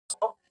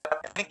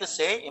Meaning to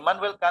say,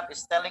 Immanuel Kant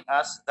is telling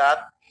us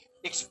that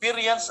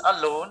experience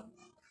alone,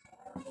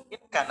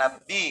 it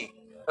cannot be.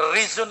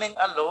 Reasoning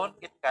alone,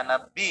 it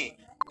cannot be.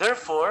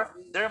 Therefore,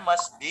 there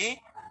must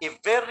be a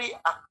very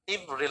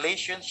active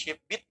relationship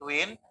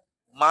between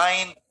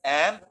mind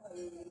and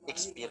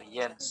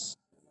experience.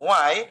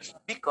 Why?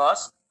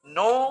 Because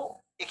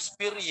no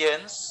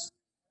experience,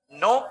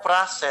 no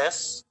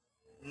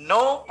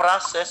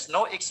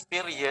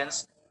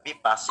experience be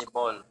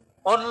possible.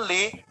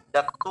 Only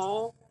the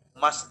two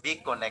must be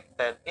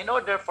connected. In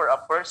order for a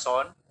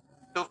person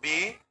to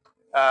be,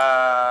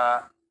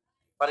 uh,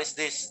 what is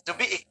this? To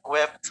be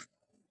equipped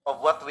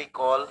of what we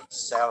call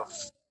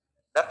self.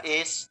 That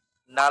is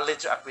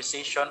knowledge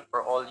acquisition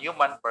for all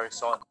human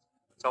persons.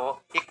 So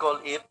he call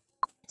it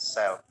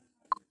self.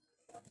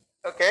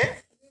 Okay?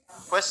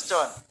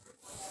 Question.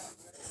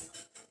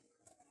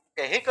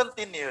 Okay, he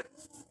continued.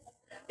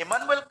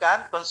 Immanuel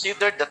Kant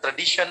considered the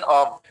tradition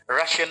of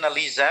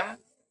rationalism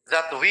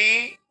that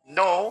we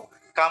know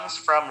comes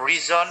from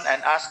reason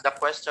and asked the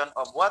question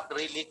of what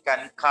really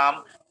can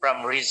come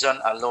from reason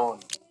alone.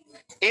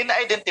 In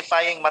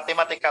identifying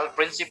mathematical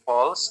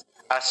principles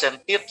as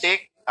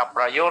scientific a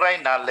priori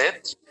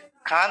knowledge,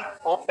 Kant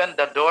opened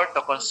the door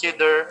to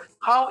consider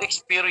how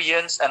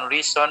experience and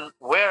reason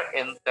were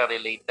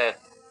interrelated.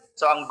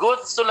 So ang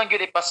gusto lang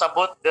yun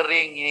ipasabot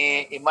during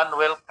ni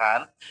Immanuel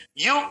Kant,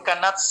 you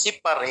cannot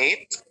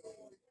separate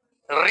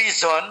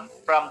reason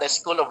from the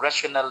school of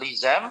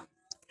rationalism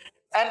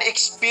and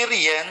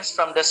experience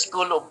from the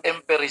school of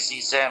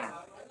empiricism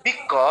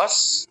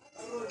because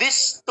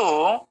these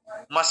two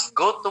must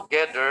go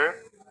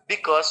together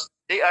because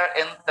they are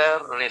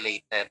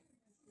interrelated.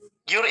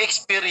 Your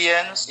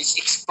experience is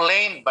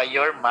explained by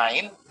your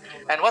mind,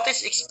 and what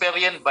is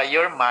experienced by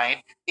your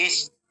mind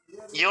is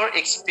your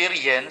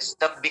experience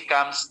that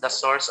becomes the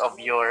source of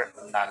your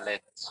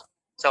knowledge.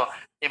 So,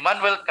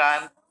 Immanuel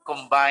Kant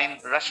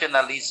combined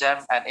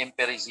rationalism and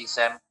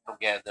empiricism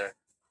together.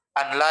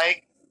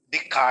 Unlike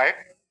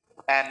Descartes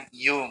and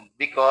Hume,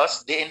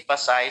 because they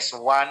emphasize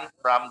one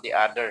from the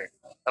other.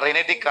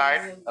 René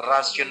Descartes,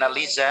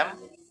 rationalism,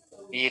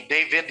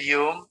 David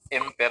Hume,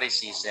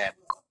 empiricism.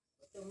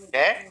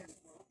 Okay?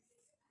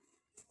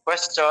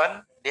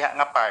 Question, diha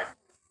nga part.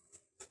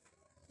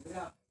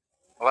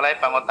 Walay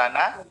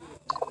pangutana?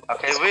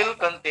 Okay, we'll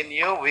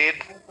continue with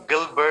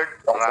Gilbert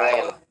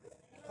Ryle.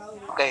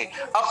 Okay,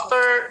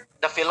 after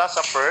the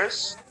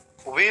philosophers,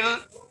 we'll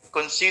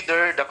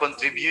consider the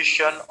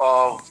contribution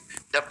of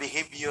the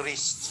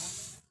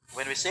behaviorists.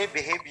 When we say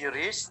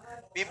behaviorists,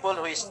 people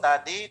who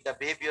study the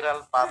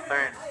behavioral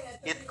pattern.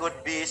 It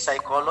could be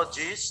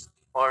psychologists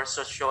or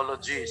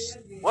sociologists.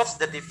 What's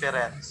the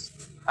difference?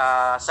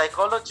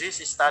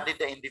 Psychologists study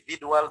the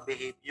individual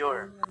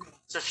behavior.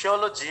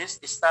 Sociologists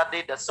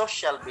study the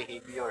social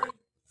behavior.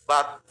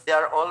 But they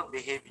are all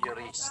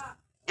behaviorists.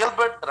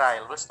 Gilbert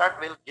Ryle. We'll start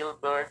with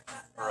Gilbert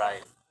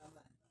Ryle.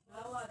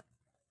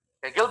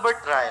 Kay Gilbert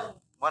Ryle,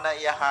 mo na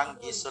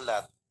iyahang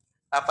gisulat.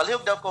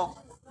 Palihog daw ko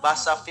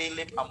basa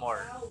Philip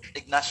Amor,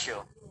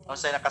 Ignacio. Ano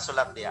sa'yo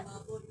nakasulat diya?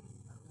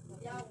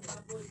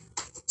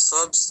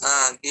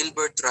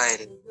 Gilbert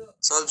Ryle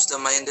solves the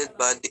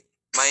mind-body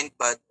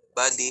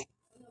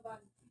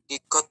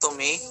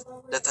dichotomy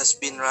that has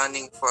been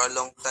running for a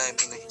long time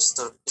in the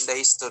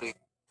history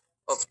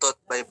of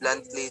thought by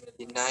bluntly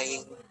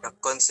denying the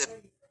concept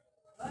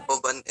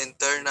of an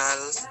internal,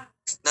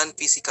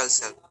 non-physical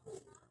self.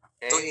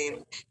 Okay. To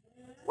him,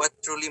 what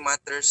truly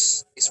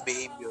matters is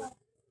behavior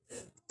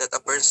that a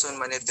person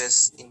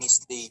manifests in his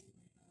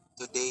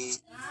day-to-day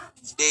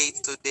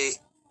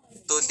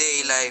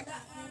life,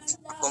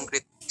 a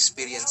concrete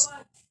experience.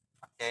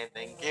 Okay,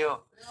 thank you.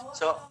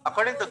 So,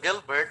 according to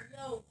Gilbert,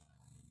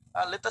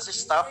 let us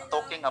stop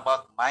talking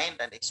about mind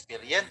and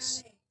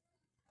experience.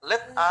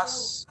 Let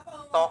us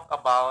talk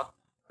about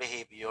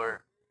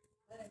behavior.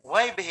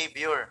 Why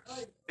behavior?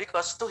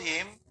 Because to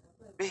him,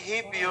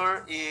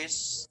 behavior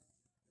is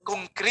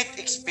concrete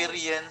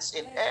experience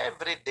in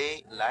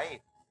everyday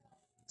life.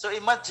 So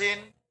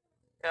imagine,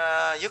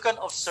 you can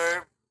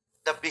observe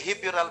the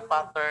behavioral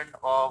pattern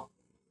of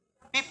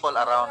people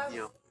around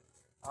you.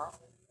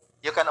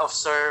 You can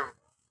observe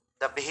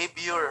the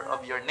behavior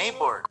of your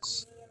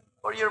neighbors,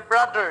 or your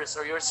brothers,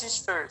 or your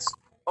sisters,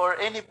 or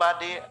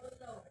anybody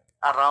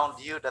around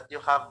you that you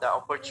have the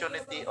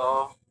opportunity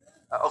of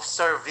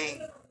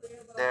observing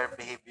their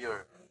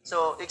behavior.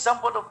 So,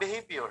 example of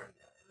behavior.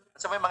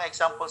 So, may mga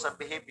examples of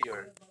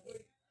behavior.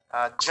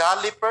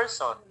 Jolly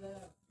person.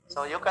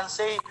 So, you can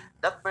say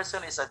that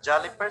person is a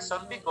jolly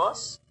person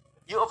because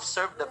you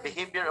observe the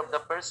behavior of the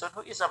person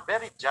who is a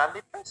very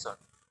jolly person.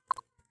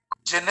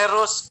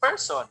 Generous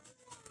person.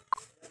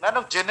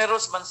 Nganong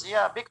generous man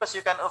siya? Because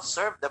you can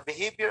observe the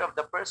behavior of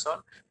the person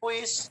who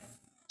is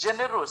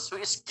generous, who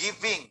is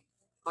giving,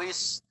 who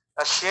is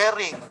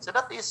sharing. So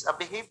that is a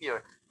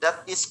behavior.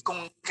 That is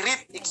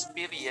concrete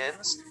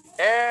experience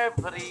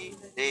every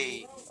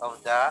day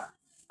of the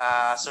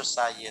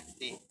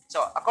society.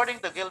 So according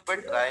to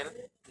Gilbert Ryle,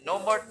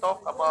 no more talk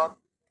about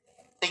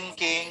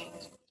thinking,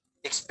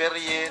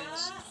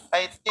 experience.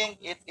 I think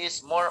it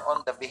is more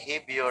on the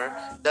behavior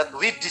that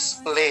we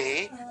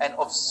display and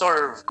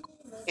observe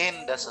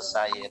in the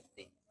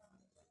society.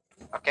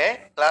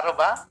 Okay? Klaro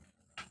ba?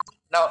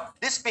 Now,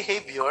 this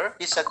behavior,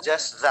 he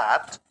suggests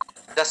that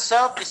the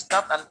self is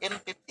not an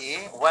entity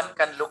one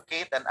can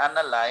locate and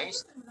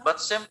analyze,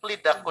 but simply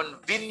the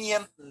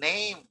convenient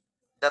name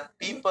that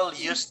people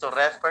use to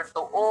refer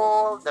to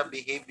all the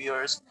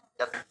behaviors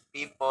that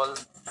people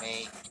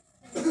make.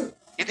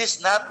 It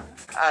is not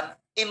an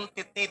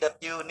entity that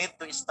you need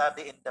to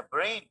study in the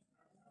brain.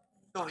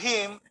 To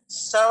him,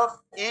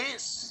 self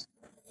is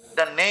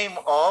the name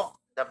of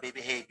the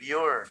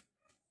behavior.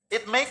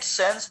 It makes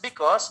sense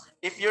because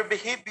if your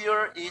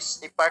behavior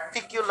is a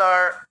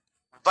particular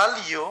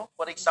value,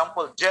 for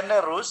example,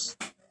 generous,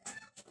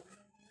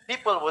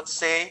 people would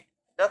say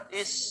that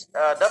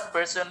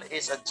person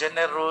is a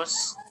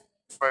generous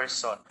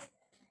person.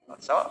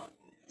 So,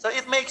 so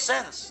it makes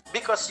sense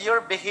because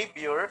your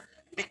behavior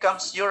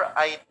becomes your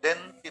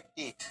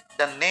identity,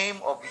 the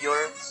name of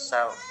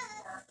yourself.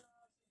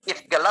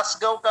 If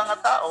galasgaw ka nga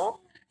tao,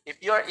 if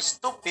you are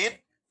stupid,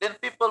 then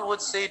people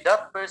would say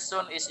that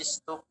person is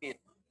stupid.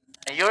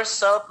 And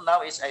yourself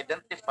now is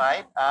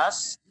identified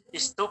as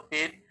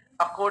stupid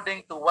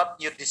according to what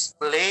you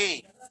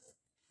display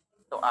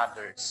to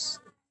others.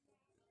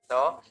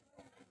 So,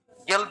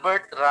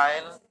 Gilbert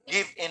Ryle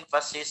give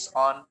emphasis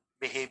on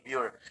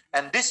behavior.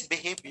 And this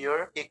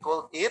behavior, he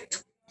called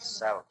it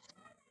self.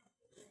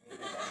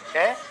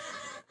 Okay?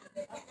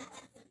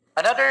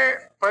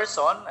 Another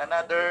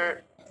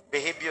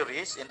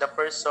behaviorist in the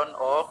person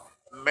of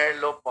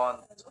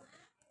Merleau-Ponty.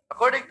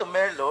 According to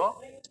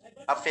Merleau,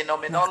 a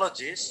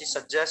phenomenologist, he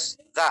suggests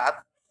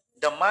that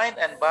the mind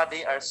and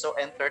body are so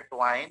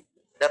intertwined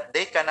that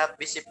they cannot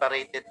be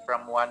separated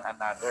from one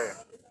another.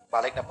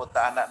 Balik na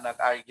punta na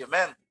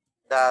nag-argument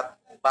that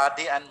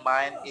body and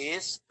mind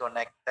is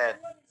connected.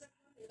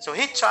 So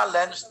he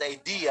challenged the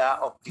idea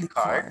of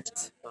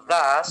Descartes.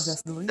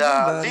 Thus,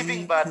 the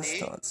living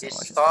body, his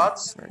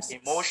thoughts,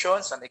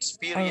 emotions, and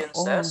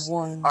experiences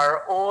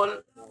are all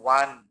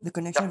one. The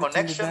connection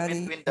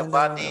between the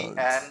body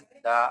and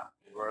the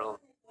world.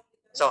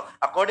 So,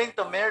 according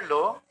to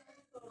Merleau,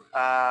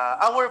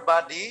 our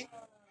body,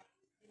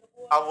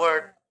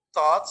 our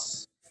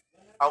thoughts,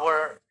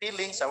 our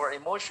feelings, our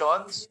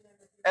emotions,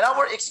 and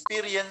our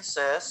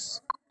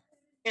experiences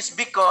is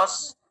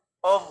because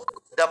of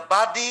the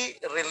body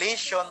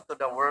relation to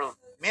the world.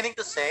 Meaning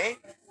to say,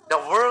 the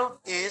world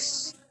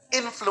is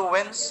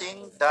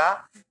influencing the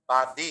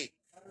body.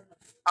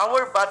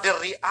 Our body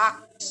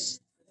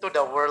reacts to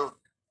the world.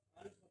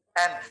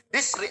 And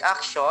this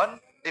reaction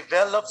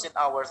develops in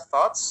our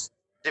thoughts,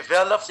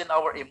 develops in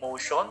our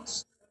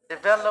emotions,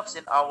 develops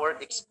in our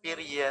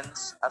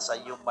experience as a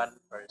human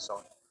person.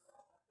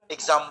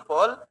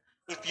 Example,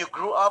 if you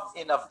grew up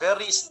in a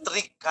very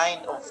strict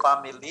kind of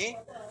family,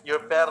 your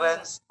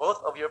parents,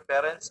 both of your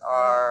parents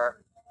are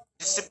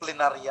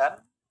disciplinarian.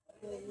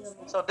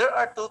 So there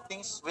are two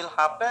things will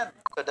happen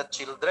to the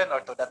children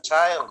or to the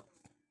child.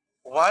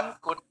 One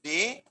could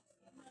be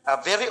a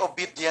very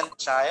obedient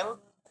child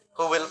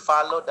who will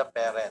follow the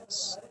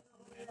parents.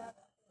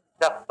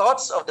 The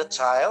thoughts of the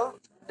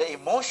child, the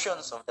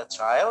emotions of the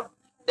child,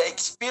 the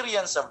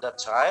experience of the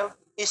child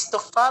is to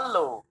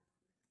follow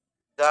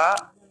the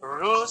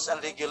rules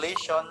and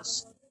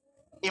regulations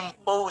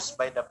imposed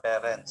by the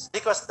parents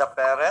because the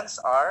parents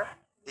are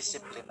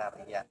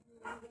disciplinarian.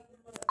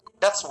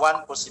 That's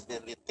one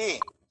possibility.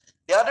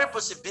 The other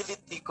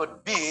possibility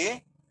could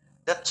be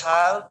the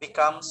child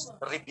becomes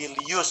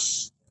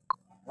rebellious.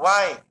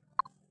 Why?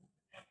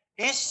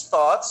 His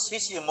thoughts,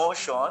 his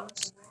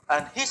emotions,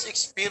 and his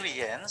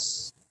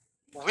experience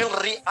will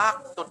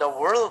react to the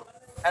world.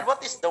 And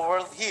what is the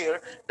world here?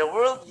 The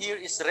world here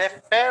is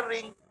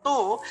referring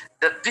to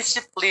the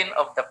discipline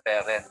of the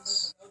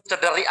parents. So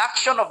the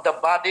reaction of the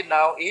body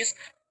now is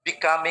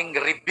becoming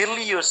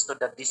rebellious to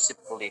the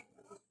discipline.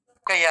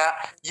 Kaya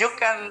you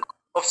can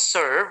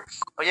observe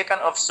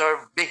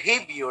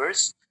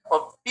behaviors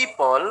of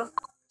people.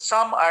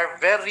 Some are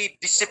very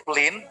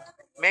disciplined,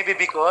 maybe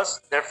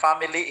because their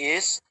family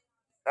is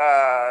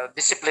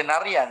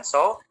disciplinarian.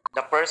 So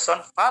the person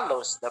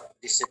follows the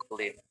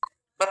discipline.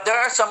 But there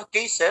are some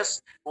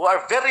cases who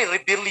are very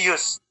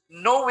rebellious,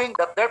 knowing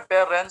that their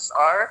parents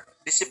are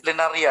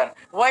disciplinarian.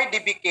 Why they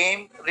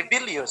became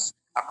rebellious?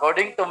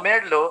 According to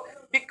Merleau,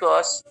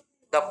 because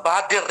the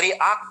body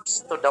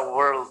reacts to the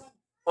world,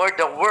 or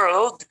the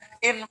world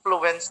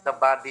influences the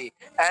body,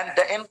 and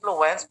the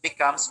influence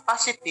becomes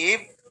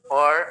positive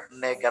or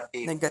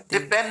negative.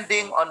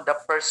 Depending on the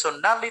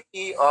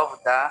personality of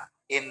the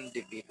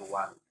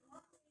individual.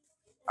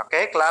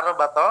 Okay, klaro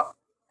ba to?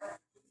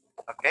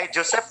 Okay,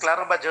 Joseph,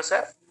 klaro ba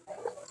Joseph?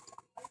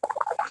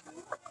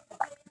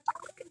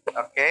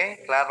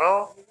 Okay,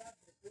 klaro?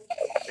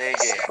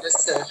 Sige. Yes,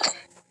 sir.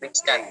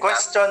 Next time.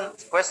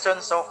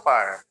 Question so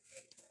far.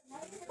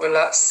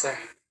 Wala, sir.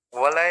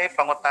 Walay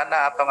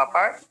pangutana ato nga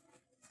part?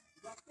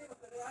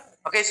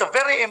 Okay, so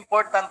very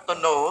important to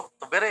note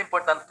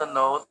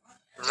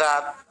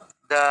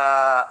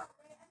that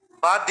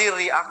body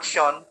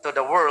reaction to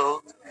the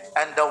world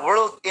and the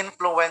world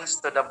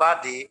influence to the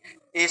body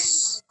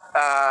is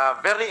a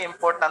very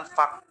important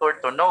factor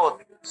to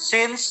note,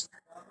 since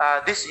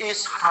this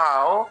is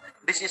how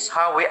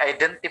we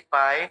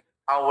identify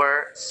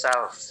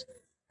ourselves.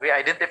 We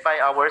identify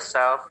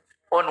ourselves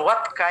on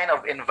what kind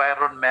of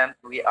environment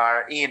we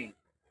are in,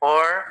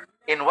 or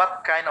in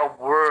what kind of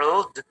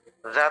world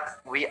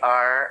that we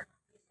are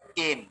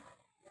in.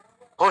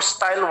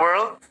 Hostile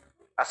world,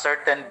 a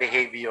certain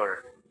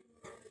behavior.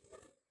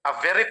 A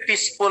very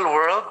peaceful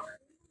world,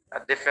 a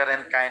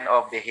different kind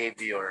of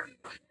behavior.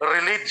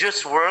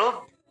 Religious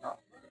world,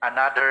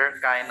 another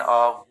kind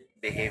of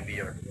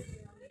behavior.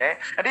 Okay?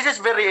 And this is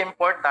very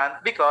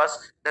important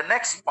because the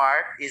next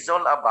part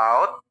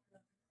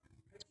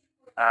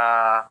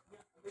uh,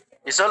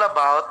 is all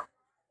about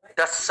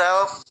the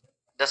self,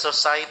 the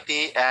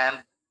society,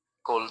 and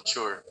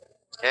culture.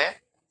 Okay?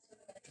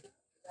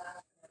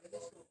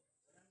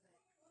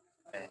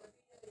 Okay.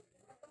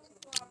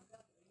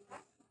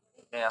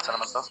 Okay, asa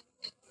naman to?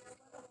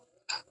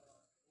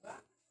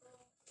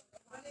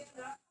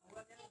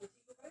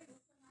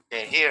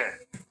 Okay, here.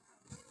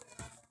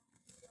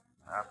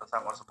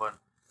 Pasang ko sa phone.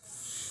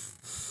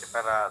 Okay,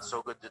 para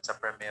sugod dun sa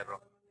primero.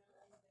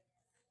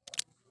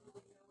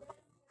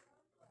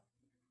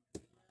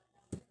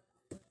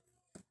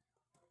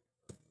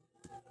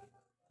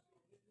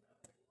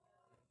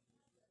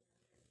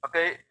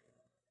 Okay,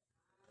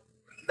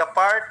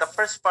 the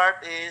first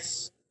part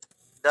is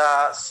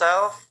the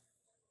self,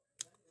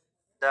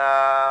 the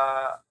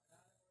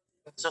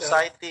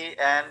society,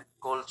 and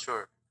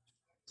culture.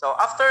 So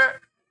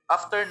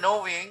after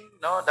knowing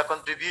the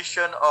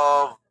contribution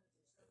of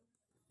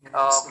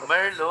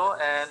Merlo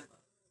and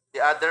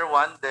the other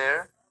one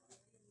there,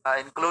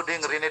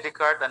 including Rene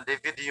Descartes and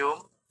David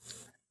Hume,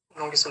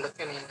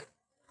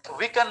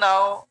 we can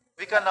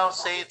now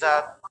say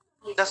that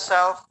the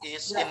self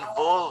is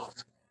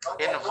involved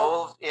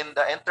in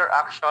the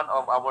interaction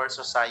of our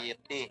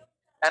society,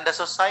 and the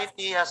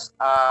society has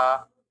a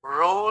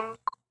role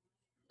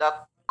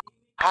that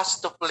has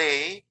to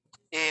play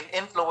in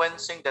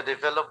influencing the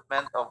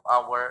development of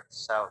our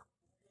self.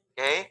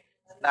 Okay?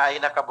 Na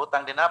ay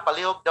nakabutang din na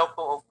palihog daw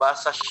po og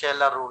basa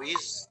Sheila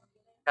Ruiz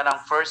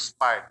kanang first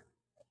part.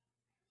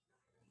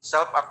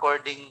 Self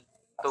according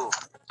to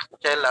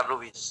Sheila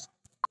Ruiz.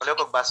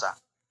 Palihog og basa.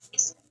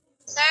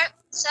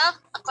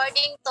 Self,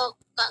 according to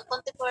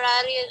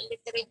contemporary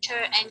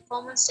literature and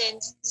common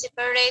sense,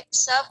 separate,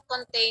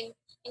 self-contained,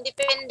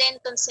 independent,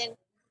 consent,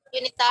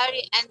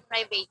 unitary, and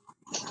private.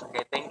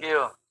 Okay, thank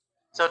you.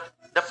 So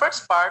the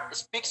first part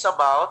speaks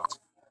about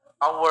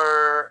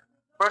our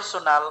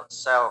personal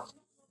self.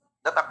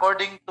 That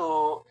according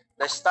to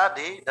the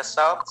study, the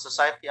self,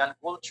 society, and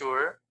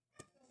culture,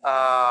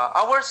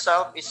 our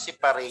self is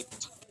separate,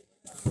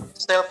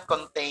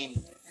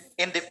 self-contained,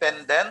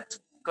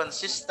 independent,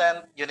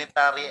 consistent,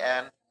 unitary,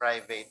 and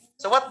private.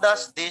 So what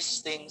does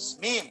these things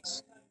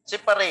means?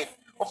 Separate.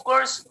 Of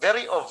course,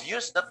 very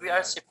obvious that we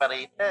are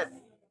separated.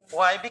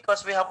 Why?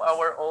 Because we have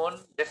our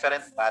own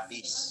different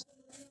bodies.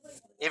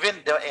 Even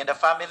in the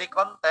family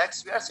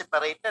context, we are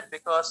separated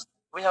because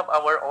we have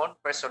our own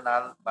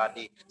personal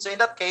body. So in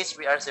that case,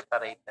 we are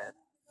separated.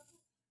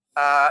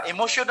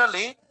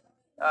 Emotionally,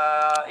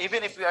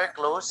 even if we are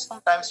close,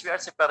 sometimes we are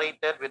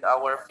separated with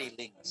our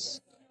feelings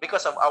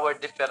because of our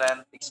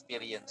different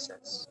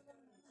experiences.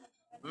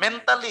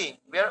 Mentally,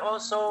 we are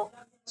also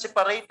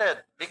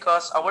separated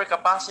because our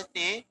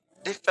capacity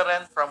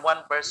different from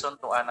one person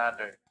to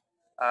another.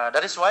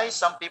 That is why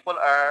some people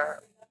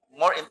are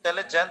more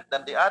intelligent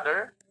than the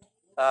other.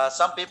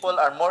 Some people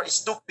are more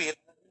stupid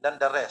than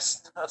the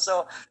rest.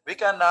 So we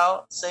can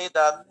now say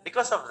that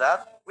because of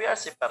that, we are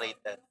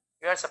separated.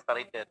 We are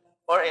separated.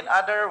 Or in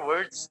other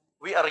words,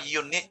 we are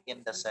unique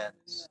in the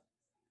sense.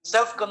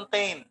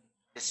 Self-contained,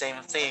 the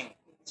same thing.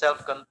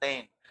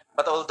 Self-contained.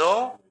 But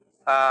although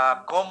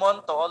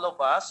common to all of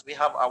us, we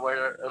have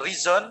our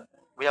reason,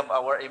 we have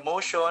our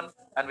emotion,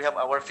 and we have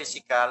our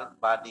physical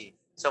body.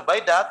 So by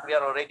that, we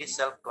are already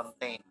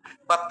self-contained.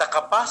 But the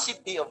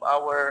capacity of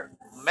our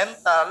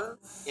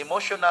mental,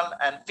 emotional,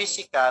 and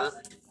physical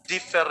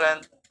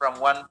different from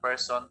one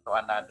person to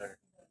another.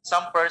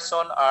 Some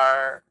person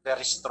are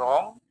very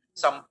strong,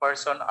 some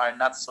person are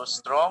not so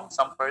strong,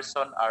 some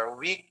person are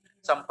weak,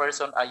 some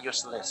person are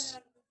useless.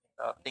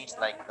 Things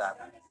like that.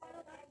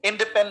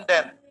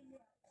 Independent.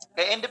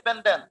 Okay,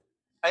 independent.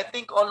 I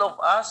think all of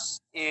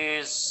us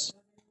is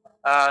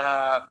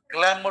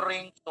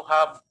clamoring to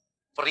have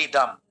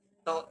freedom,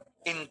 to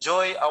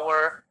enjoy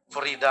our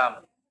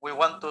freedom. We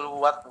want to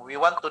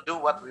do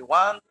what we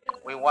want.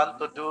 We want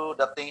to do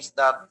the things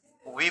that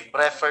we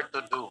prefer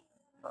to do.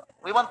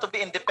 We want to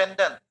be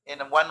independent in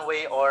one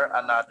way or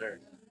another,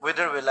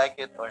 whether we like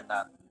it or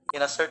not,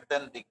 in a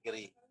certain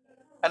degree.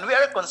 And we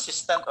are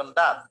consistent on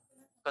that.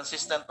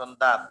 Consistent on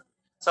that.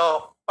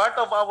 So part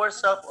of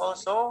ourselves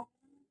also,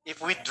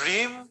 if we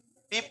dream,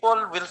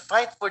 people will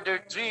fight for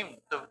their dream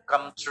to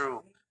come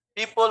true.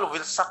 People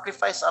will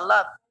sacrifice a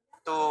lot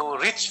to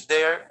reach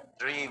their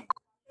dream.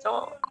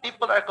 So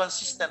people are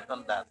consistent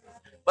on that.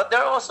 But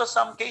there are also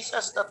some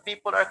cases that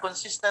people are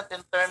consistent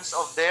in terms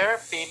of their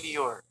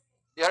failure.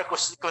 They are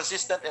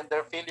consistent in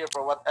their failure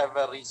for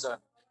whatever reason.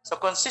 So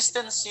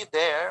consistency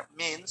there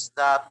means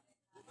that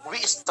we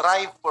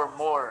strive for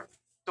more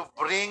to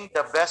bring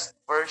the best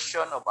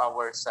version of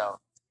ourselves.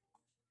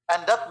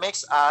 And that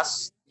makes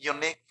us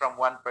unique from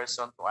one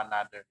person to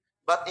another.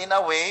 But in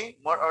a way,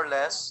 more or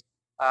less,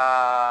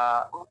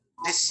 uh,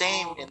 the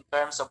same in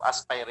terms of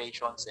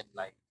aspirations in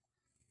life.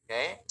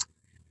 Okay?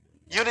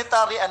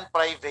 Unitary and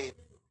private.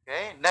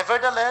 Okay?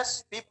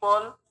 Nevertheless,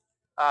 people,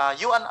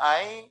 you and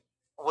I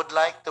would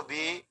like to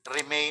be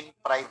remain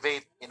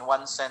private in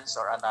one sense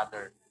or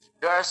another.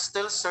 There are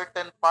still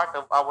certain part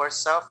of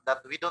ourselves that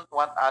we don't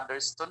want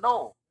others to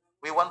know.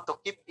 We want to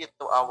keep it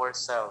to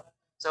ourselves.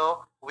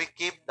 So we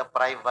keep the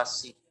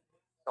privacy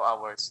to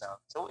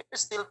ourselves. So it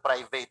is still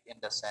private in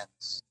the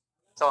sense.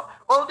 So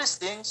all these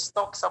things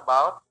talks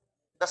about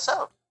the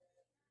self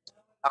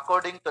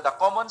according to the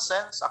common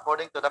sense,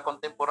 according to the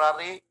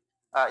contemporary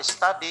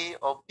study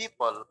of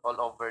people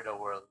all over the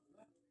world.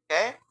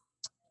 Okay?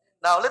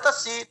 Now, let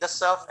us see the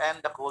self and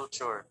the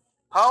culture.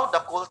 How the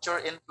culture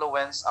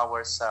influence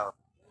ourselves.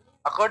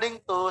 According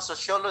to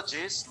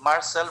sociologist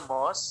Marcel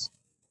Mauss,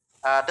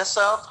 the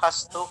self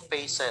has two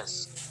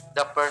faces,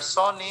 the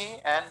persone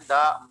and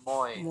the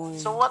moi.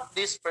 So what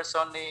this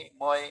persone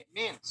moi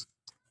means?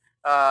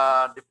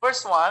 The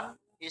first one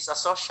is a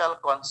social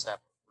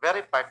concept,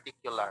 very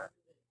particular.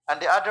 And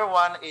the other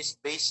one is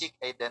basic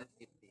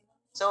identity.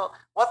 So,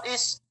 what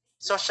is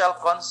social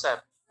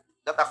concept?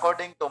 That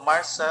according to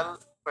Marcel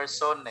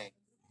Persone,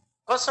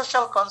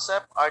 social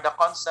concept are the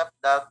concept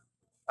that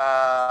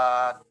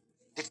uh,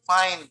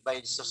 defined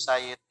by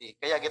society.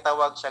 Kaya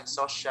gitawag siyang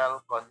social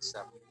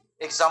concept.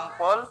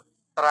 Example,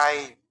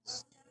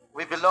 tribes.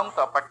 We belong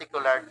to a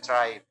particular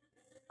tribe.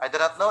 I do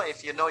not know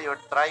if you know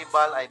your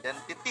tribal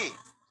identity.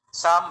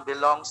 Some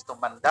belongs to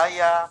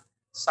Mandaya,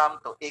 some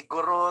to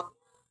Igorot,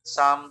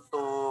 some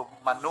to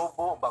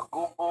Manubo,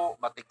 Bagubo,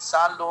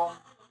 Matigsalong,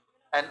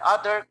 and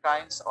other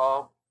kinds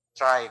of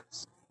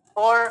tribes.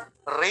 Or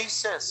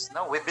races.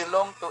 No? We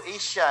belong to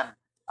Asian,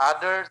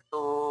 other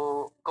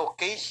to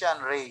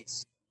Caucasian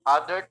race,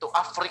 other to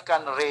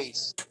African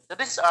race. So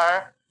these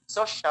are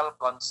social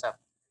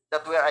concepts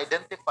that we are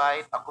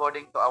identified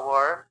according to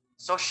our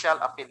social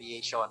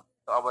affiliation,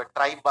 to our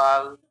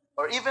tribal,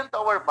 or even to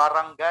our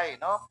barangay,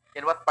 no?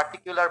 In what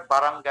particular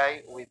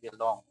barangay we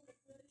belong.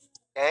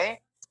 Okay?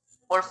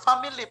 For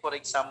family, for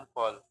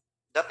example,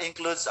 that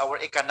includes our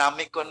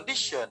economic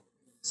condition.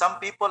 Some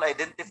people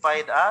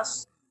identified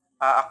us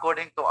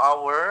according to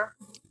our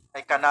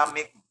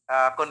economic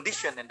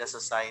condition in the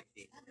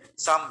society.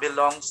 Some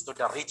belongs to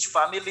the rich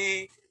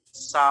family,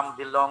 some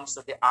belongs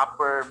to the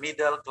upper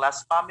middle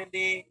class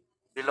family,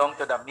 belong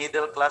to the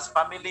middle class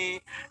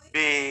family,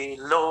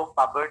 below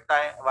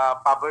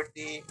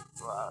poverty,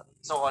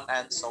 so on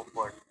and so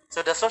forth.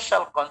 So the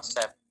social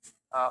concept,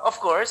 of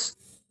course,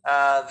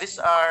 these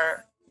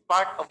are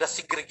part of the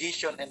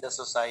segregation in the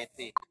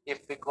society,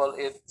 if we call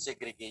it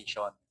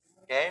segregation.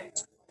 Okay?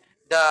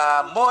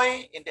 The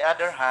Moy, in the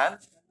other hand,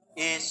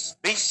 is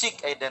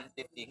basic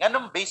identity.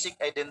 Nganong basic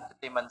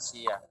identity man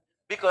siya?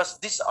 Because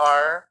these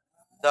are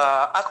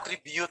the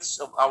attributes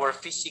of our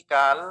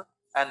physical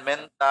and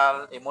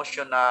mental,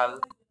 emotional,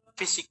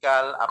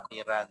 physical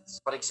appearance.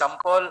 For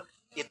example,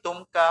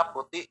 itom ka,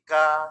 puti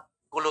ka,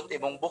 kulot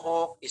imong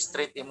buhok,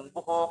 straight imong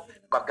buhok,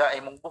 baga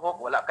imong buhok,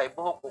 wala kay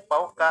buhok,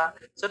 upaw ka.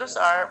 So those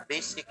are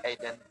basic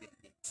identity.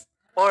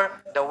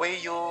 Or the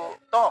way you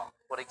talk,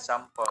 for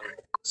example.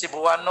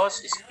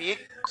 Cebuanos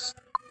speaks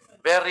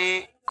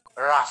very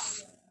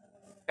rough.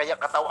 Kaya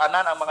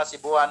katawanan ang mga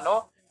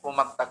Cebuano kung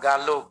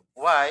mag-Tagalog.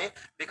 Why?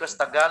 Because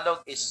Tagalog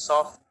is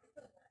soft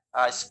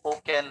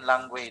spoken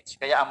language.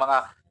 Kaya ang mga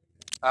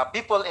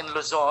people in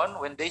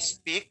Luzon, when they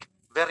speak,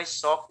 very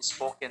soft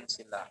spoken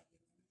sila.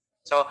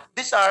 So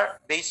these are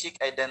basic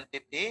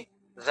identity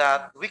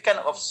that we can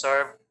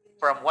observe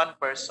from one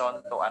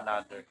person to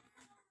another.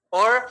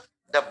 Or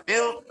the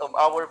build of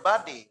our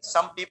body.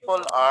 Some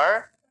people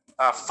are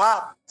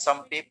fat,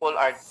 some people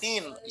are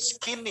thin,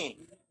 skinny,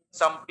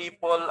 some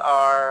people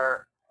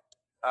are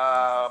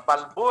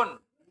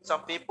balbon,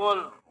 some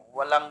people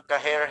walang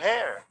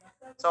ka-hair.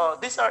 So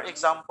these are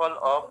example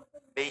of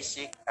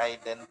basic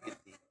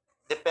identity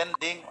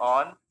depending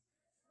on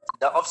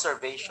the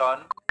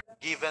observation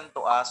given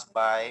to us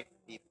by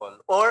people.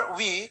 Or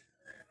we,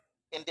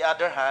 in the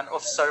other hand,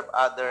 observe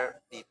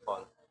other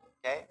people.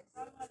 Okay?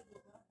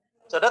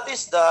 So that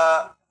is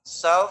the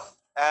self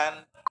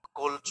and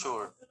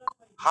culture.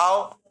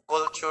 How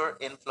culture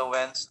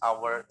influence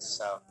our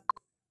self.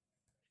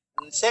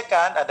 And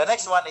second, the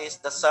next one is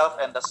the self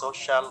and the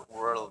social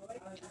world.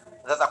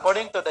 That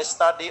according to the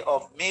study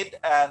of Mead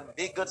and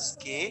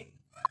Vygotsky,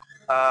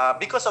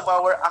 because of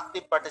our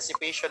active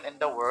participation in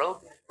the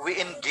world, we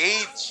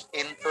engage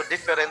into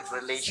different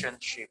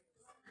relationships.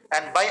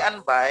 And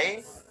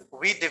by,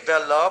 we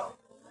develop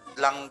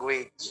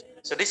language.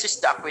 So this is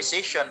the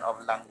acquisition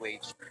of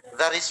language.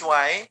 That is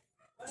why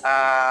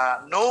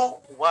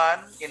no one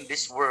in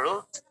this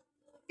world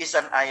is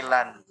an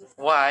island.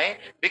 Why?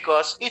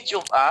 Because each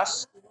of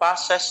us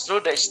passes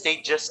through the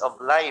stages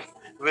of life.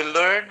 We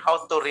learn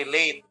how to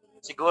relate.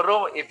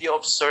 Siguro, if you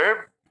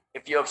observe,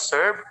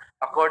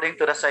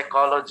 according to the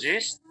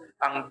psychologist,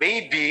 ang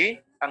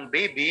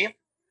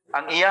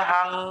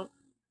iyahang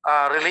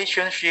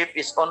relationship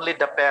is only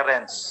the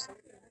parents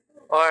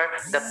or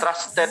the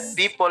trusted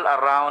people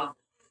around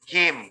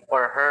him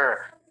or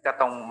her.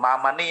 Katong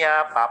mama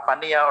niya, papa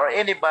niya, or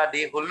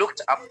anybody who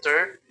looked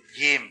after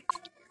him.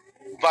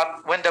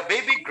 But when the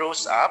baby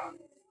grows up,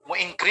 mo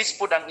increase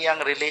po ang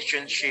iyang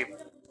relationship.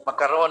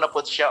 Magkaroon na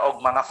po siya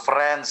og mga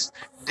friends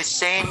the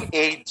same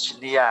age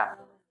niya.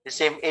 The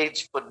same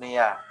age po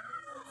niya.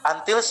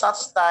 Until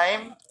such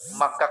time,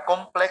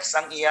 magka-complex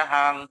ang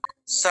iyahang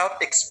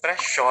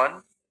self-expression,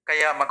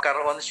 kaya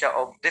magkaroon siya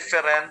of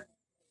different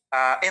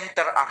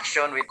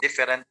interaction with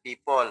different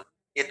people.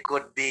 It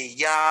could be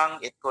young,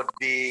 it could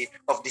be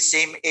of the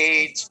same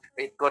age,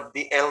 it could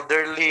be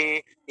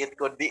elderly, it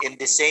could be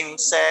in the same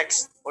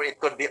sex, or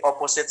it could be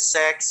opposite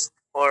sex,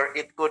 or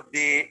it could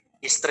be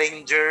a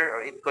stranger,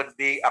 or it could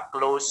be a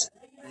close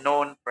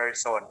known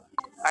person.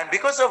 And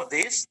because of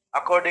this,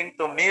 according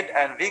to Mead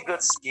and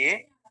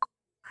Vygotsky,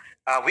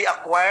 we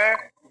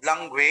acquire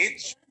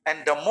language,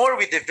 and the more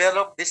we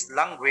develop this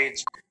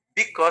language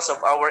because of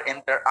our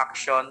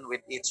interaction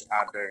with each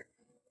other.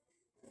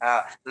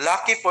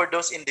 Lucky for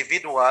those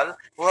individuals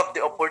who have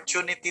the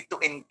opportunity to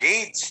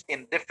engage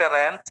in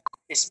different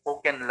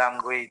spoken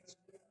language.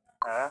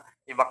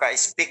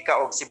 Maka-speak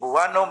ka og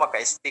Cebuano,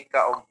 maka-speak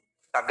ka og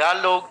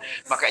Tagalog,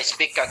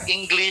 maka-speak ka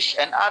English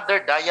and other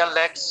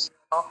dialects,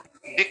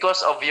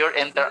 because of your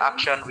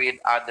interaction with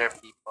other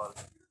people.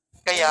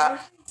 Kaya,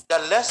 the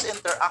less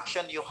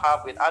interaction you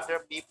have with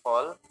other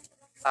people,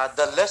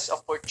 the less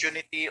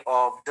opportunity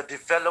of the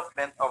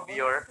development of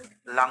your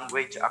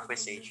language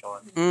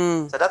acquisition.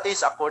 So that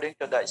is according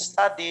to the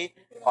study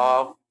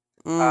of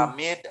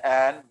Mead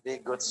and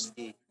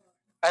Vygotsky.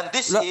 And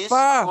this is,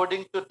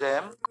 according to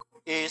them,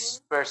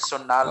 is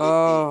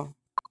personality.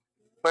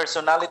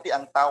 Personality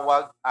ang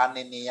tawag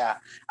ani niya.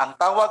 Ang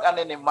tawag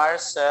ani ni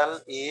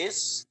Marcel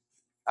is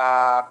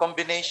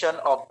combination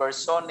of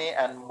persone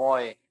and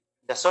moi.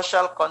 The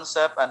social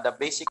concept and the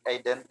basic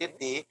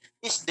identity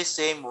is the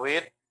same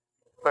with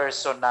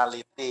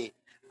personality.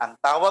 Ang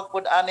tawag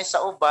po ani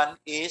sa uban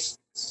is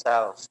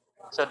self.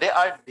 So they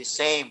are the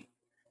same.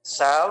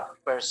 Self,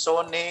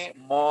 persone,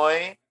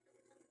 moi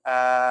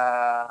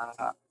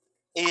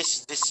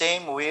is the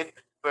same with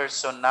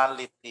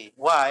personality.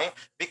 Why?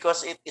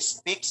 Because it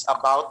speaks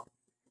about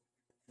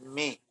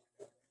me.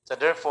 So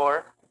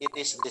therefore, it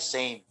is the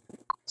same.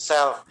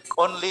 Self,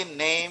 only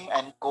named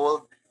and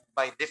called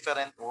by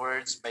different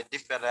words, by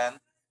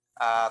different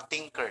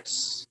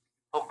thinkers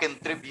who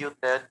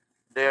contributed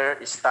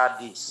their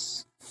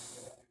studies.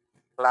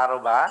 Klaro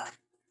ba?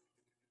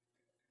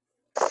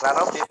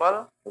 Klaro,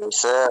 people?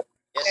 Yes, sir.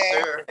 Yes,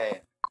 sir. Okay.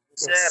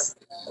 Sir.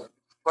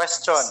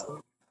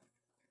 Question.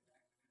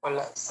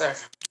 Wala, sir.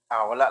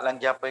 Wala lang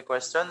dyan po yung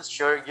questions.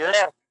 Sure, yes?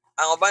 Sir,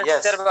 ang uban,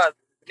 Yes. sir ba?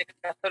 Hindi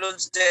ka kasulod,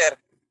 sir.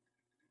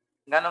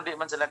 Ganong di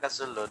man sila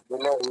kasulod?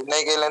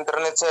 Hinay kayo lang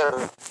internet, sir.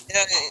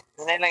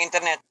 Hinay lang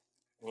internet.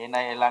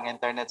 Hinay lang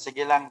internet.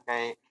 Sige lang,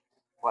 kay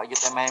wag yun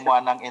tayo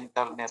mahimuan ng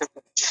internet.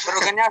 Pero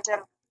ganyan, sir.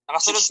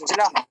 Nakasulod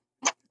sila.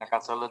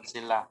 Nakasulod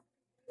sila.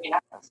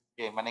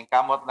 Sige,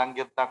 maningkamot lang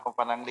yun ta kung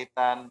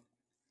pananglitan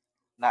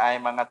na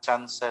ay mga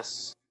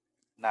chances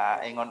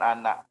na ingon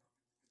ana.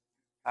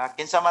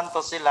 Kinsa man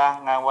to sila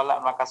nga wala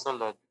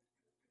makasulod.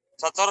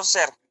 Sa Toro,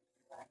 sir.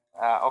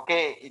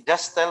 Okay,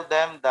 just tell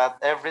them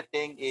that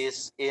everything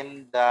is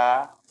in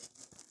the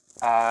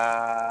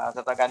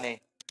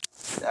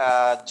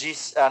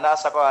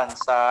nasa kuan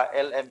sa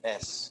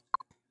LMS.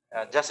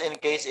 Just in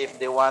case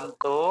if they want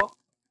to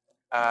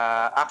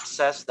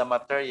access the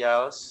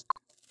materials.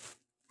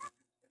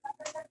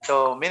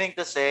 So meaning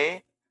to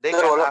say they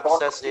can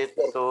access it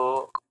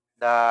to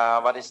the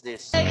what is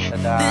this? The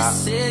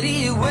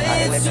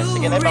LMS.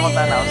 Sige na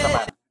pangunta na sa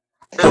man.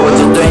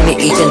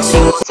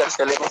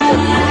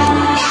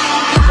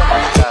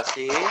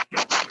 Si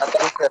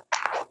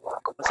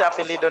sa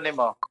apelyido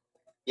nimo?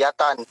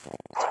 Yatan.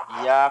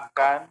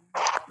 Yakan.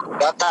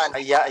 Yatan.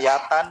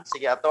 Yatan.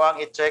 Sige, ato ang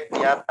i-check.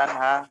 Yatan,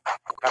 ha?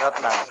 Karat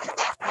lang.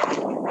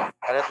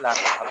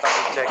 Ato ang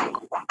i-check.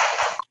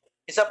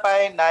 Isa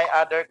pa na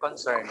other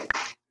concern.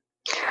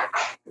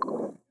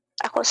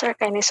 Ako, sir,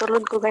 kay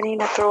nisulod ko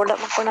ganina pero wala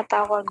man ko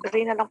natawag.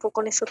 Diri na lang po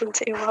ko nisulod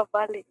sa iyo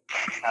balik.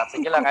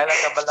 Sige lang, ay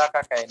lang kabala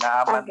ka kay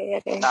naaman.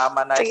 Okay.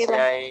 Naaman na Sige siya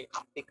ay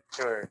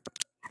picture.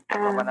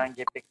 Naaman ang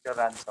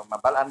picturean. So,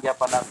 mabalaan niya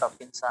pa na ito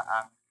kinsa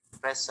ang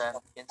present,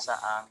 kinsa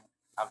ang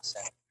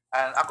absent.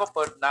 And ako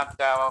po,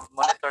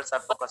 nag-monitor sa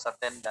po sa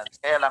attendance.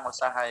 Kaya lang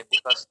usahay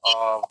because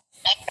of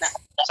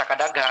sa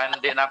kadaghan,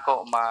 di na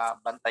ako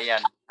mabantayan.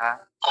 Ha?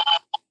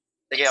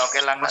 Sige,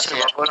 okay lang na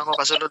siya. Wala ko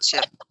kasulod,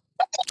 sir.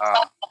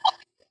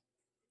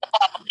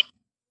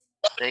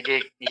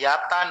 Sige,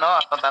 Yatan, no?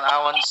 Atong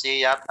tanawon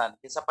si Yatan.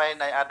 Isa pa yun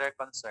ay other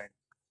concern.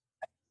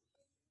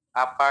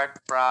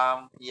 Apart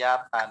from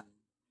Yatan.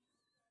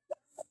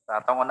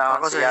 Atong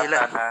unahon si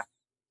Yatan, ha?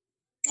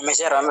 May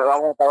sir, ang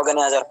tawagan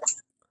niya sir.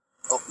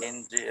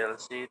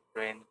 NGLC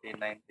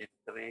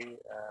 2093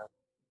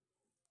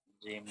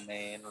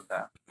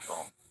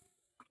 gmail.com.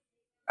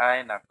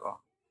 Ay, nako.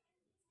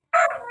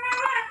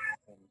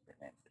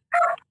 2093.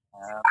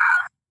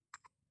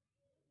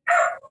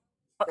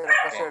 Sir,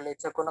 ako sir,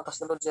 late sir ko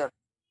nakasunod sir.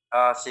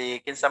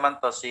 Si kinsa man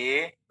to?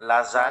 Si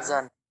Lazan?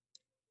 Lazan.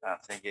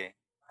 Sige.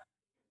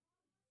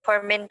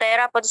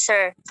 Formentera po,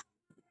 sir.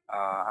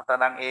 Ato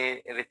nang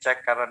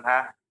i-recheck karon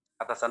ha.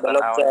 Ato sa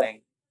Balog, tanaw sir. ning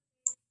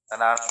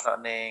tanaw nato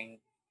ning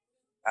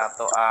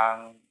ato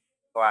ang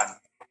kuan.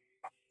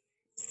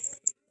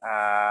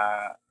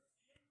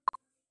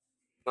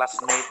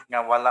 Classmate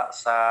nga wala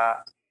sa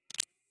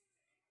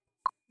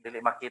dili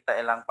makita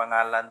ilang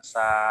pangalan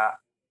sa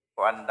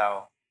kuan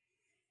daw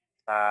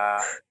sa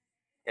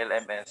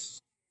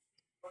LMS.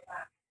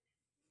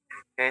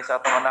 Okay,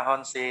 sa atong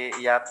manahon si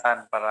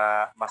Yatan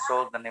para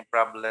ma-solve na ning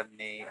problem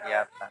ni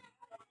Yatan.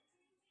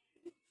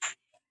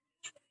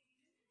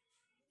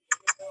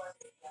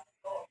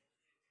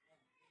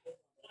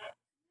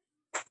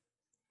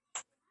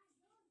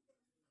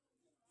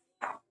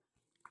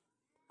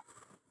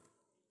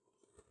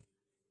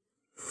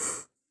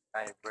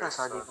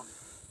 Iverson.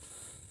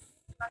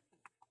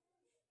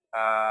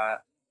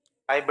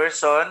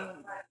 Iverson.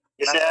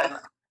 Yes, sir.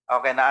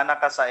 Okay, naana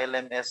ka sa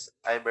LMS,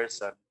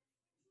 Iverson.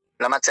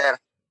 Salamat sir.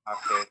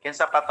 Okay.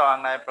 Kinsa pa to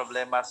ang naay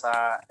problema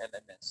sa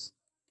LMS?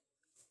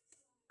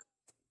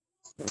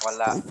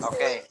 Wala.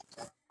 Okay.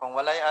 Kung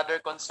walay other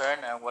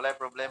concern, walay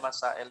problema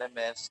sa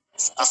LMS,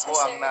 ako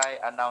ang naay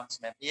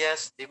announcement.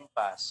 Yes,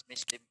 Dimpas.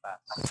 Miss Dimpas.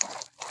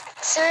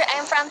 Sir,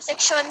 I'm from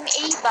section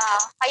A ba?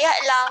 Kaya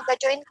lang,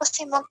 ga-join ko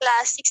sa mong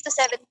class 6 to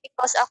 7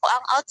 because ako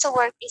ang out sa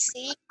work is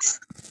 6.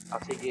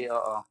 Sige,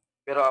 oo.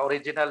 Pero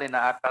originally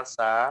naaka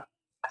sa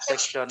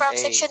section A. From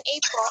section A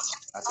po.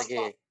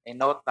 Sige.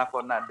 I-note na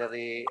ko na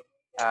dari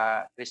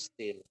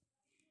Crystal.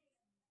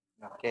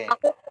 Okay.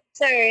 Ako,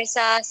 sir,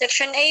 sa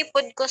section A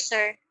pod ko,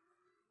 sir.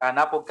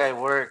 Napog kay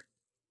work.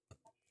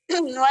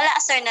 Wala,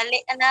 sir. Na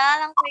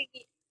lang ko.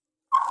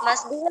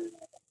 Mas doon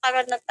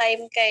karon na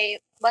time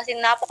kay basin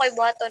na po kay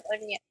buhaton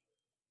on niya.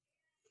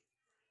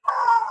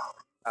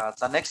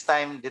 Sa next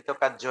time dito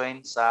ka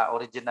join sa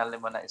original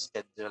mo na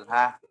schedule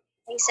ha.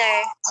 Okay, sir.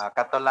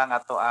 Kato lang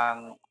ato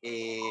ang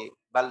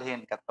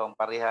ibalhin katong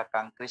pareha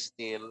kang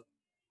Crystal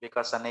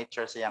because sa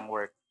nature siyang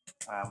work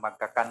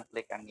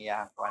magka-conflict ang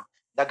iyang kuan.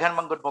 Daghan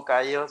man gud mo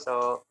kayo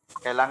so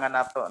kailangan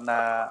nato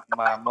na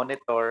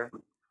ma-monitor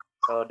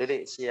so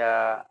dili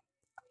siya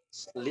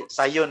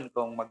sayon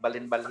kung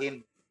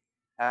magbalin-balhin.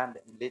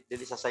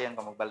 Dili sa sayon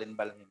kung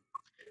magbalin-balhin.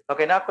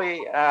 Okay na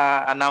ako'y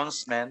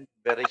announcement,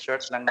 very short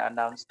lang na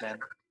announcement.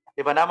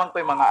 Iba naman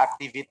ko'y mga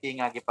activity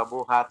nga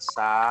gipabuhat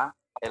sa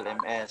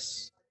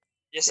LMS.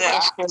 Yes sir.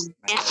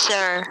 Yes,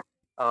 sir.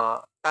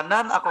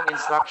 Tanan akong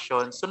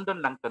instruction,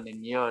 sundon lang to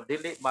ninyo.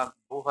 Dili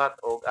magbuhat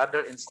og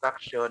other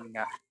instruction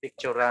nga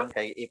picturean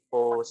kay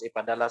i-post,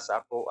 ipadala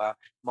sa ako,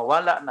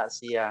 mawala na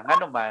siya.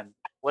 Nganuman,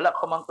 wala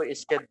pa man ko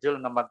schedule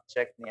nga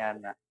mag-check niya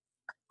na.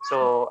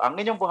 So, ang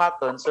inyong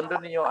buhaton,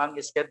 sundon niyo ang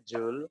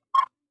schedule,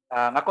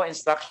 ang ako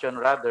instruction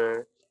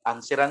rather,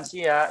 ansiran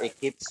siya,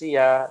 i-keep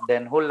siya,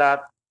 then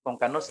hulat kung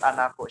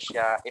kanus-an ako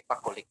siya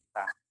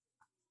ipakolekta.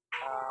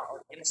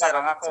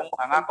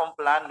 Ang akong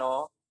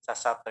plano sa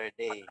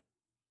Saturday.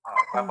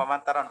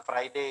 Papamantaron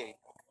Friday.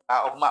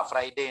 Ugma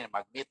Friday,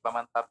 mag-meet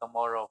pamanta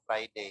tomorrow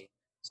Friday.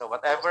 So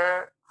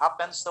whatever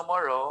happens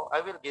tomorrow, I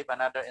will give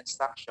another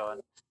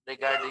instruction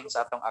regarding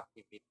sa atong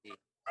activity.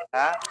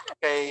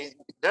 Kay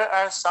there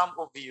are some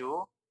of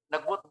you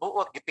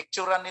nagbuot-buot,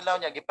 gipicturean nila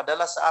niya,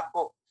 gipadala sa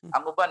ako.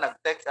 Ang uban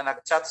nag-text,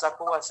 nag-chat sa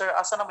ako, sir,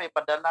 asa na may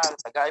padala?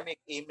 Tagay may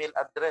email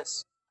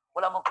address.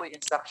 Wala mo ko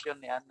instruction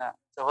ni ana.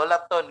 So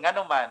hulaton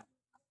nganuman,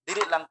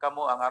 dili lang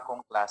kamo ang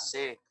akong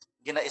klase.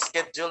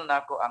 Gina-schedule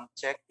na ako ang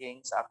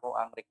checking sa ako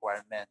ang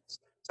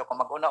requirements. So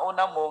kung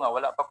mag-una-una mo nga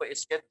wala pa ko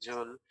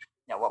schedule,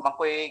 nya wa man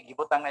ko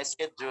gibutang nga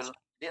schedule,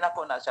 di na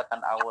ko na siya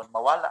tan-awon,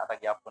 mawala ra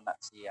gyapon na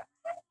siya.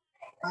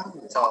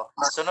 So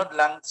sunod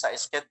lang sa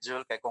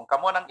schedule kay kung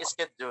kamo nang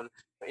schedule,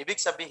 so ibig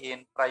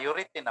sabihin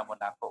priority na mo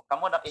nako.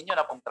 Kamo na inyo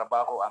na pong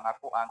trabaho ang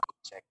ako ang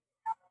check.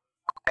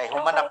 Kay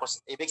human ako,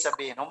 ibig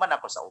sabihin human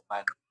ako sa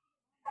uban.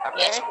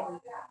 Okay?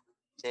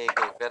 Sige,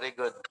 very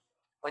good.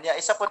 Kunya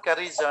isa pod ka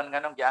reason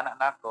nganong giana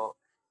nako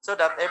so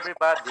that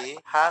everybody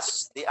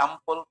has the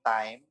ample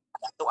time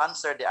to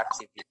answer the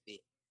activity.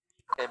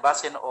 Kay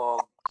basin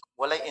og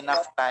walay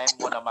enough time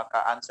mo na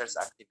maka-answer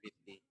sa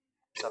activity.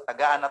 So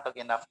tagaan na to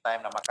enough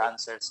time na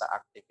maka-answer sa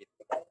activity.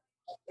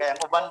 Kaya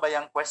ang uban ba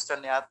yung question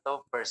niya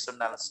to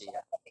personal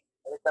siya.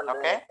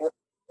 Okay?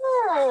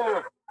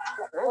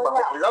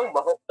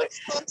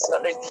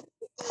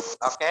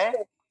 Okay?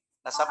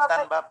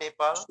 Nasabtan ba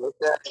people?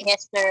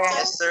 Yes, sir.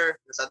 Yes sir.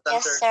 Nasabtan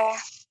Yes, sir. sir.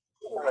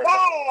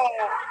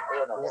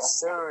 Yes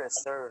sir. Yes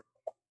sir.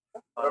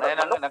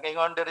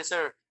 Nag-ingon diri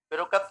sir.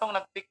 Pero katong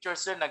nag-picture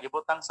sir,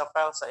 nagibutang sa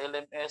file sa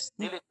LMS,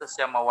 dili to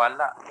siya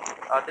mawala.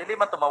 Dili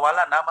man to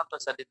mawala naman to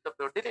sa dito,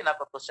 pero dili na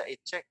ko to siya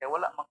i-check. Kaya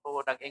wala man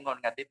ko nag-ingon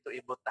nga dito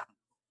ibutang.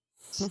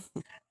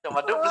 So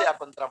madubli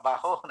akong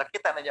trabaho.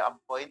 Nakita na niyo ang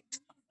point.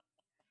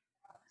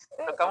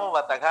 So kamo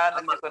ba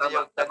taghanan niyo ko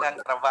niyo daghang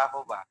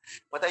trabaho ba?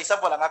 But isa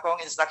po lang akong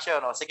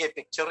instruction, o sige,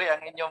 picture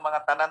ang inyong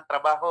mga tanan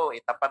trabaho,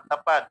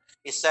 itapad-tapad,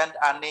 i-send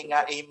ani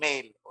nga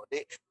email. O di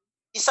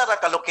isa ra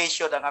ka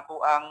location ang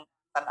ako ang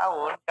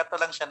tan-awon, kato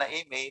lang siya na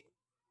email.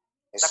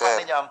 Yes, Nakuha sir.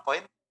 ninyo ang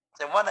point?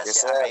 So mo na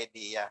Yes, siya ang sir.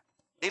 idea.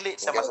 Dili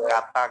siya Yes, sir.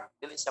 magkatag,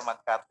 dili siya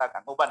magkatag.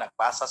 Ang uban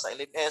nagpasa sa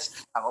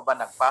LMS, ang uban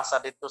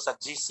nagpasa dito sa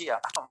GC, ang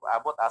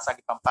abot asa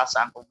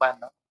gipampasa ang uban,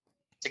 no?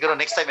 Siguro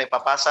next time may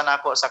papasa na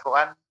ako sa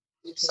kuan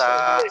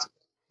sa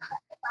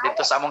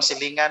dito sa among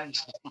silingan.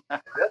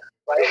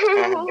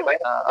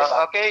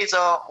 Okay,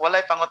 so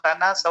walay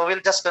pangutana. So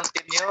we'll just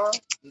continue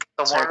Sir,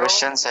 tomorrow.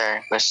 question,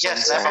 sir. Question,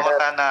 Yes, sir. may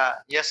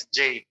pangutana. Yes,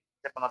 Jay.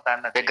 May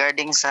pangutana. Jay.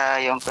 Regarding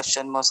sa yung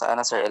question mo sa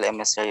ano, sir,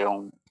 LMS, sir,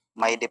 yung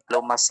my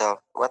diploma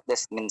self, what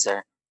does it mean, sir?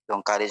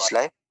 Yung college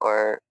life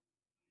or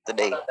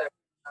today?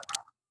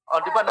 Oh,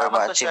 di ba Or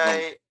naman mga to siya,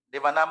 di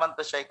ba naman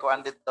to siya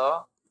kuan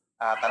dito?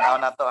 Tanaw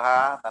na to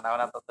ha, tanaw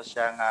na to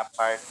siya nga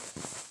part.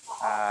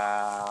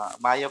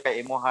 Mayo kay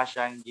imuha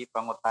siyang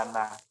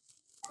gipangutana.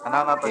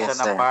 Tanaw na to Yes, siya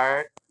na sir.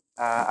 part.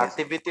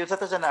 Activity,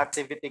 sa to siya na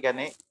activity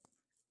gani?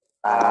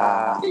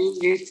 Wala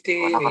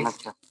ko na,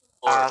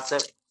 sir.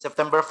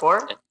 September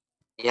 4?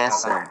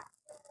 Yes, sir.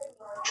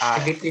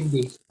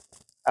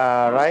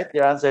 Right,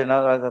 your answer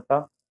na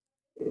to.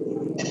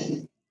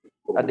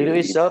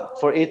 Dili is out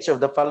for each of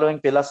the following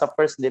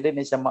philosophers, dili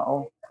ni siya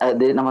mao.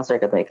 Dili naman,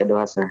 sir, katong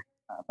ikaduha, sir.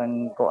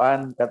 Ang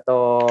kuan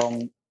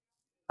katong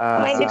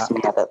Six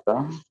mo yata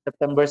to?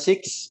 September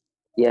 6.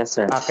 Yes,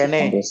 sir.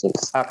 Kani. Number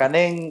 6.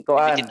 Kaning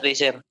kuan.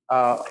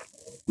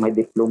 My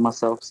diploma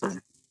self, sir.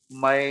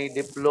 My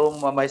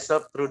diploma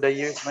myself through the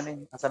years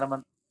man asa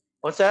naman.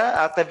 Unsa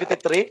activity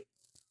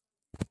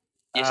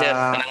 3? Yes, sir.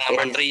 Kanang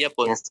number 3 ya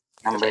po. Yes,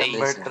 number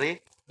September 3, sir.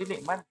 3. Dili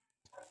man.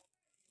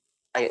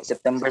 Ay,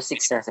 September 6,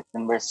 sir.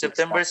 September 6.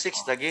 September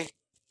 6 lagi.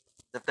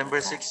 September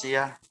 6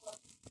 siya.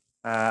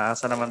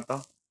 Asa naman to?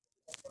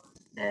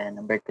 Then,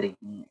 number 3.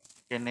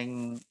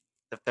 Kining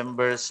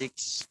September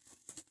 6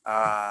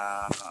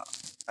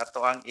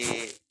 ato ang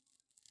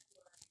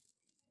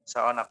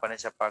saon na pa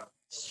ni siya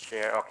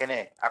pag-share. Okay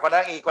ni. Ako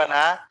lang ikuan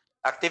ha.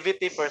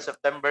 Activity for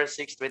September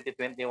 6,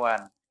 2021.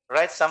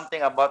 Write something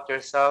about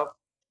yourself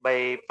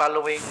by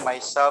following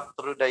myself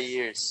through the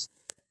years.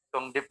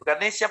 Kung di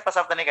kani siya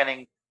pasabtan ni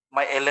kaning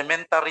my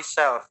elementary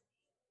self.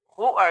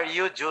 Who are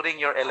you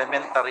during your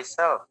elementary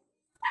self?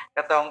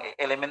 Katong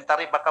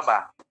elementary ba ka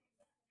ba?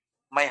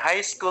 My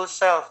high school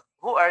self.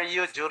 Who are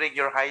you during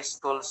your high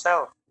school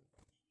self?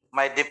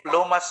 My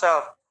diploma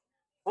self.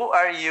 Who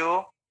are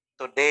you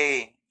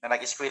today na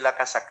nag-eskwela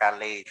ka sa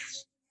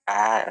college?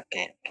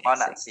 Okay. Mao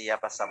na siya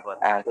pasabot.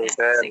 Okay,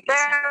 sige, sir.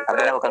 Abi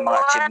na ko mga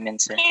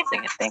achievements, sir.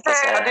 Sige, thank you,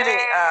 sir. Dili,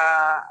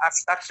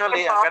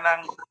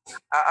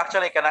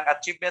 actually kanang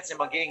achievements ni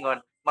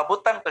magiingon,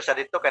 mabutang to siya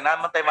dito kay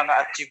naman tay mga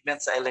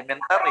achievements sa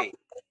elementary.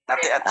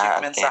 Nati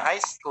achievements okay. sa high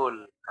school.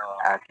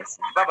 Okay,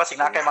 sir. Diba basig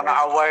na kay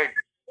mga award.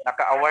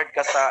 Naka-award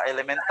ka sa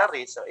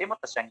elementary, so imo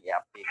ta siyang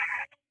i-update.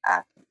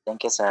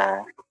 Thank you,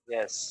 sir.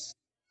 Yes.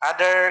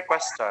 Other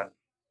question?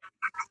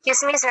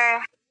 Excuse me,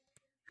 sir.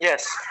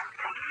 Yes.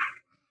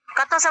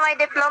 Kato sa may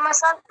diploma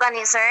sa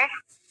gani, sir.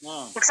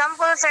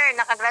 Example, sir,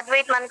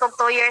 nakagraduate man ko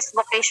 2 years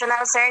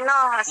vocational, sir,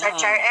 no, sa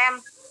HRM.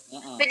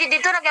 Pwede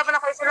dito nagyapon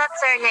ako isulat,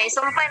 sir, niya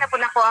isumpay na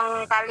po nako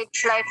ang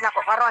college life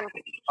nako karon.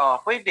 Oh,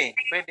 pwede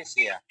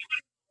siya.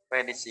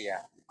 Pwede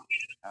siya.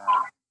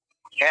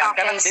 Kaya ang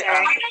Okay, kanang sir.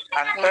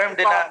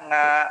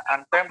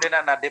 ang term din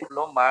na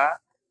diploma,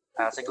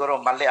 siguro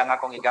mali ang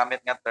akong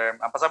igamit nga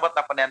term. Ang pasabot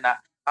na po niya na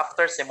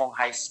after sa imong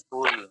high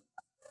school.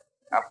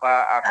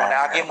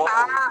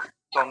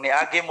 Kung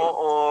niagi mo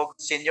og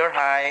senior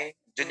high,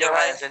 junior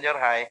high, senior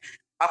high,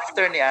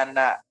 after ni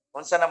ana,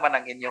 unsa naman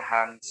ang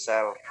inyong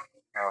self?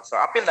 So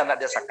apil na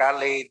dia sa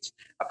college,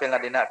 apil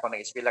na din na kung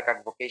nag-eskwela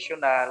kag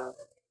vocational,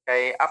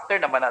 kay after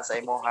naman na sa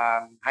imong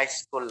high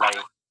school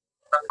life.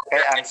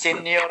 Kay ang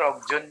senior o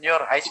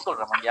junior high school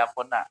naman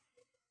gyapon na.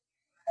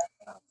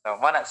 So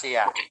mo na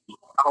siya.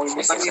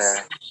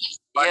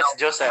 Yes,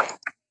 Joseph.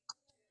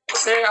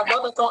 Sir,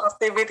 about itong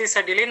activity,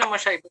 sir, dili naman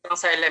siya ibutang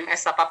sa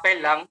LMS, sa papel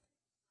lang.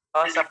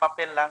 Sa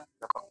papel lang,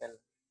 sa papel.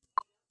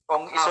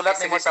 Kung isulat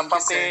Okay, nimo sige, sa thank you,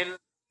 papel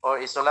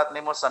or isulat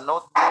nimo sa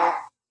notebook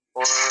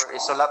or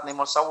isulat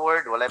nimo sa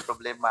Word, walay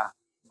problema.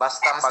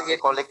 Basta pag sige.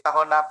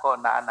 i-collectahon nako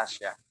naa na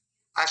siya.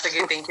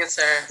 Sige, thank you,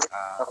 sir.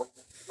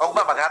 Og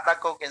ba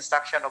maghatag kog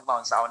instruction og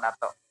maun saon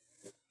nato.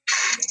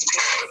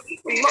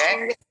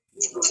 Okay?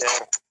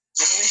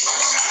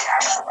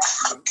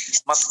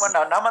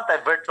 Magmuna naman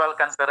tayo virtual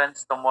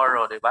conference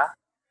tomorrow, di ba?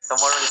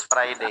 Tomorrow is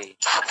Friday.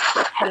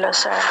 Hello,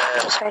 sir.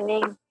 What's your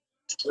name?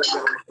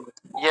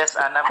 Yes,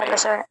 Ana May. Hello,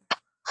 sir.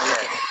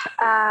 Yes.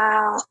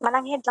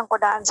 Mananghid lang ko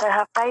daan, sir.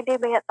 Ha? Friday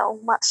ba yata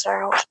ugma,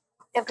 sir?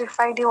 Every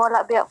Friday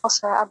wala ba ako,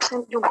 sir?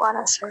 Absent yung ko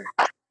na, sir.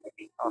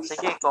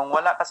 Sige, kung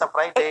wala ka sa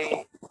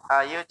Friday,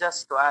 you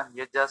just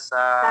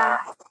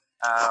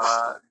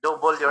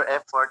double your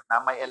effort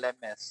na may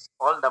LMS.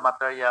 All the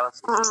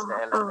materials is in the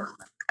LMS.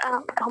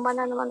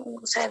 Humana naman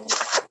ang 7.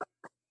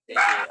 Sige,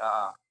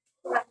 oo.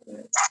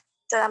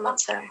 Salamat,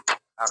 sir.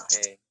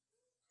 Okay.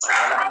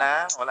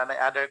 Wala na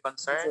other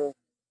concern?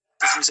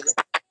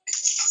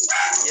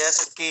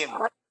 Yes, Kim.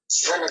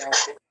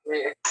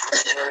 Okay.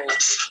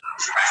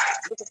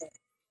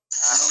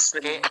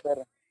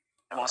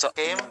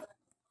 Kim,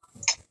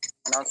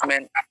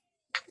 Announcement.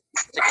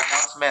 sige,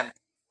 announcement.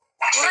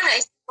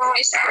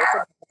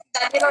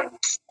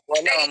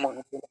 Wala ang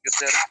mga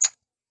sir.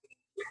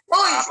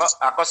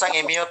 Ako sang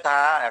i-mute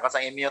ha. Ako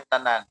sang i-mute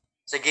tanan.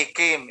 Sige,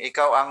 Kim,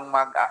 ikaw ang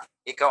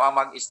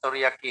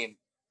mag-istorya, Kim.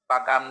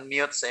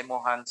 Pag-unmute sa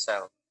imuhang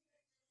self.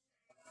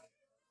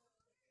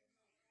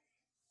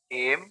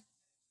 Kim,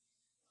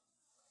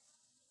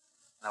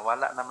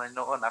 nawala naman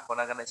noon. Ako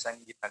na ganun isang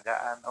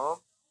gitagaan.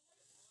 Oh.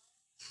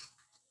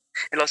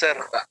 Hello sir.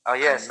 Oh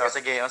yes. So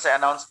sige, unsay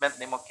announcement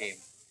nimo, Kim?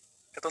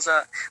 Kato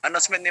sa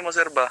announcement nimo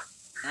sir ba?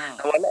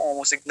 Nawala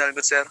ang signal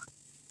ko sir.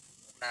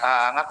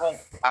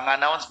 Ang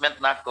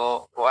announcement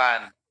nako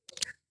kuan.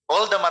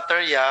 All the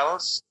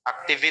materials,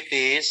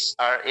 activities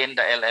are in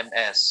the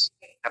LMS.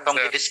 Katong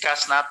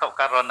i-discuss nato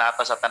karon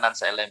nato sa tanan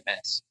sa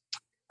LMS.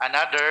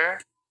 Another,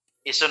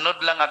 isunod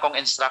lang akong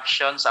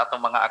instruction sa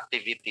atong mga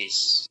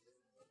activities.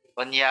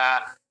 Kunya,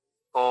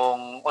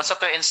 kung unsa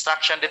to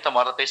instruction dito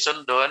mo to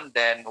sundon,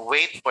 then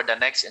wait for the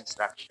next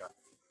instruction.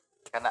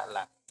 Kana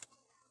lang.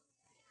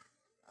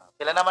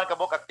 Pila naman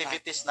kabuk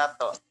activities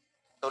nato?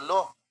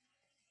 Tulo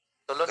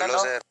na no?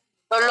 Sir.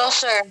 Lolo,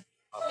 sir.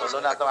 Tulo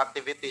na itong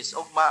activities.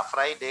 Ugma,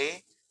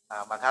 Friday,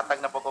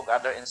 maghatag na po kong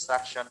other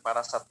instruction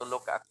para sa tulo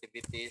ka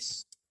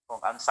activities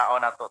kung ang sao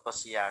na to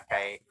siya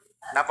kay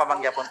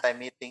napamangyapon tayo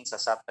meeting sa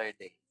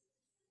Saturday.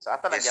 So,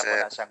 ato lang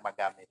yapon na siyang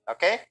magamit.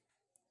 Okay?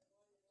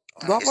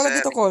 Gwapo lang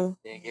dito, Col.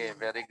 Sige,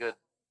 very good.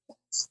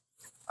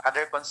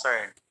 Other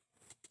concern?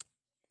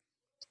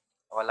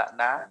 Wala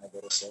na?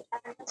 Sir.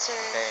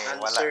 Okay,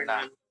 wala na.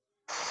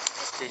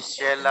 Si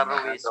Sheila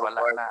Ruiz,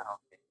 wala na.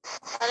 Okay.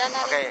 Wala na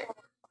Okay. rin.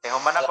 Okay,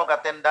 human ako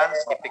attendance,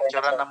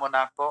 i-picturean na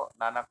muna ako,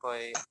 na ko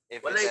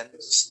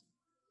evidence.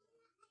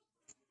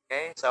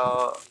 Okay,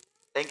 so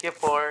thank you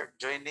for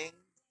joining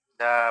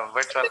the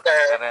virtual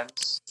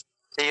conference.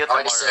 See you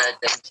tomorrow.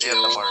 See you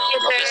tomorrow.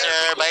 Okay sir,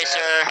 bye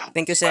sir.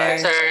 Thank you,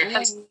 sir.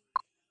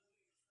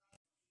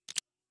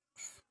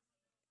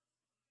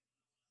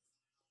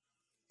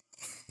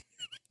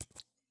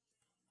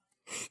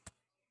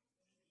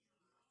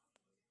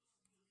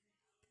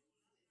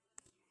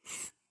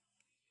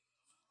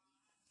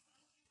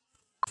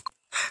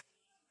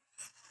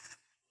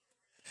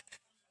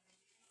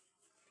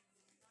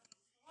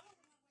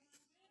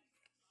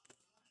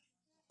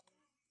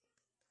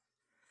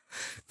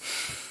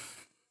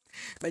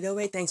 By the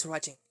way, thanks for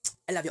watching.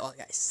 I love you all,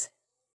 guys.